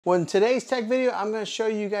Well, in today's tech video, I'm going to show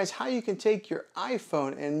you guys how you can take your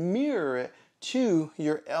iPhone and mirror it to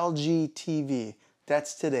your LG TV.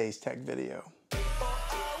 That's today's tech video.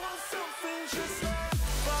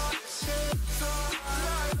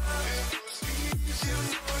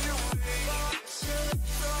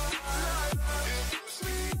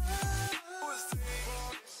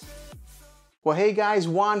 Well, hey guys,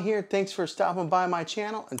 Juan here. Thanks for stopping by my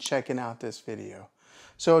channel and checking out this video.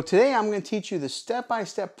 So today I'm going to teach you the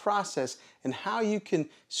step-by-step process and how you can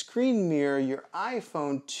screen mirror your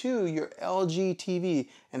iPhone to your LG TV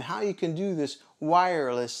and how you can do this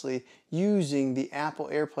wirelessly using the Apple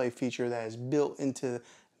AirPlay feature that is built into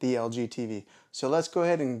the LG TV. So let's go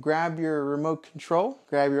ahead and grab your remote control,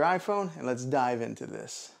 grab your iPhone, and let's dive into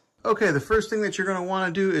this. Okay, the first thing that you're going to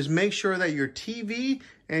want to do is make sure that your TV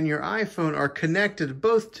and your iPhone are connected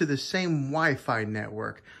both to the same Wi-Fi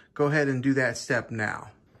network. Go ahead and do that step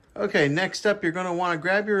now. Okay, next up, you're going to want to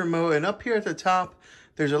grab your remote, and up here at the top,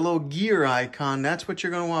 there's a little gear icon. That's what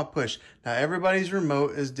you're going to want to push. Now, everybody's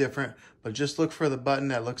remote is different, but just look for the button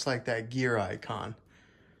that looks like that gear icon.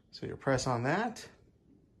 So you'll press on that.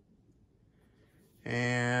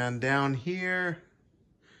 And down here,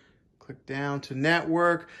 click down to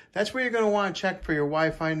network. That's where you're going to want to check for your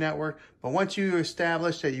Wi-Fi network. But once you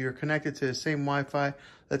establish that you're connected to the same Wi-Fi,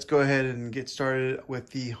 let's go ahead and get started with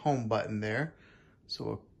the home button there. So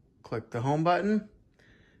we'll click the home button,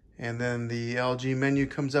 and then the LG menu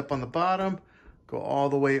comes up on the bottom. Go all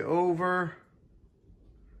the way over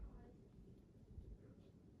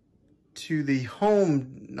to the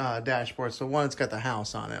home dashboard. So one that's got the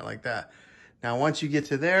house on it like that. Now, once you get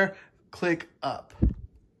to there, click up.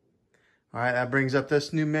 All right, that brings up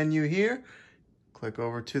this new menu here. Click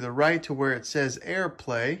over to the right to where it says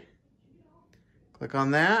AirPlay. Click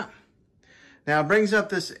on that. Now it brings up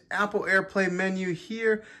this Apple AirPlay menu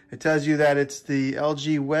here. It tells you that it's the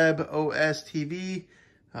LG Web OS TV.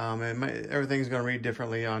 Everything's going to read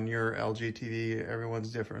differently on your LG TV.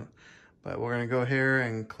 Everyone's different. But we're going to go here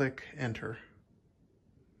and click Enter.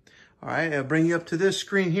 All right, it'll bring you up to this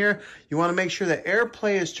screen here. You want to make sure that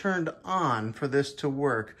AirPlay is turned on for this to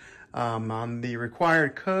work. On the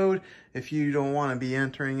required code, if you don't want to be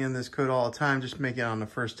entering in this code all the time, just make it on the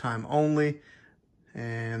first time only.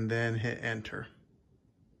 And then hit enter.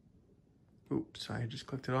 Oops, I just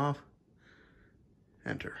clicked it off.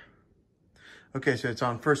 Enter. Okay, so it's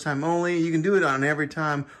on first time only. You can do it on every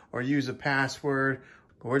time or use a password,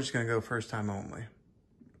 but we're just going to go first time only.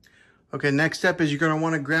 Okay, next step is you're going to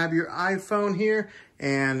want to grab your iPhone here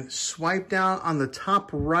and swipe down on the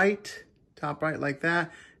top right like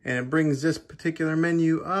that, and it brings this particular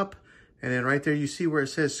menu up. And then right there you see where it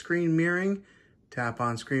says screen mirroring. Tap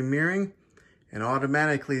on screen mirroring. And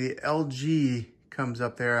automatically the LG comes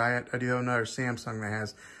up there. I do have another Samsung that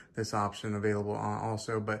has this option available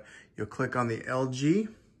also, but you'll click on the LG.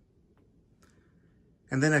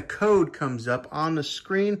 And then a code comes up on the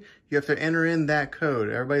screen. You have to enter in that code.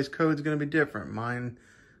 Everybody's code is going to be different. Mine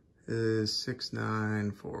is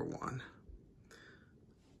 6941.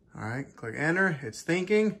 All right, click enter. It's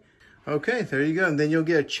thinking. Okay, there you go. And then you'll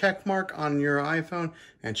get a check mark on your iPhone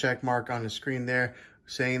and check mark on the screen there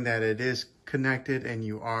saying that it is connected and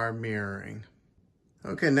you are mirroring.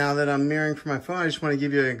 Okay, now that I'm mirroring from my phone, I just want to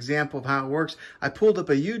give you an example of how it works. I pulled up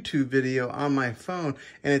a YouTube video on my phone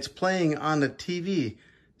and it's playing on the TV.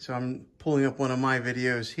 So I'm pulling up one of my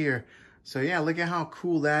videos here. So yeah, look at how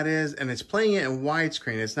cool that is. And it's playing it in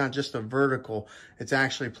widescreen. It's not just a vertical. It's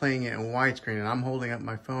actually playing it in widescreen. And I'm holding up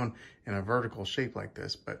my phone in a vertical shape like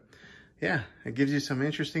this. But yeah, it gives you some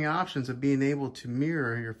interesting options of being able to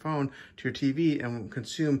mirror your phone to your TV and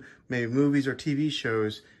consume maybe movies or TV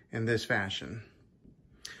shows in this fashion.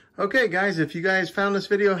 Okay, guys, if you guys found this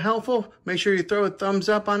video helpful, make sure you throw a thumbs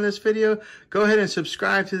up on this video. Go ahead and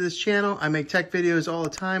subscribe to this channel. I make tech videos all the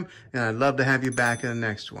time, and I'd love to have you back in the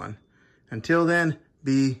next one. Until then,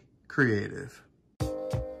 be creative.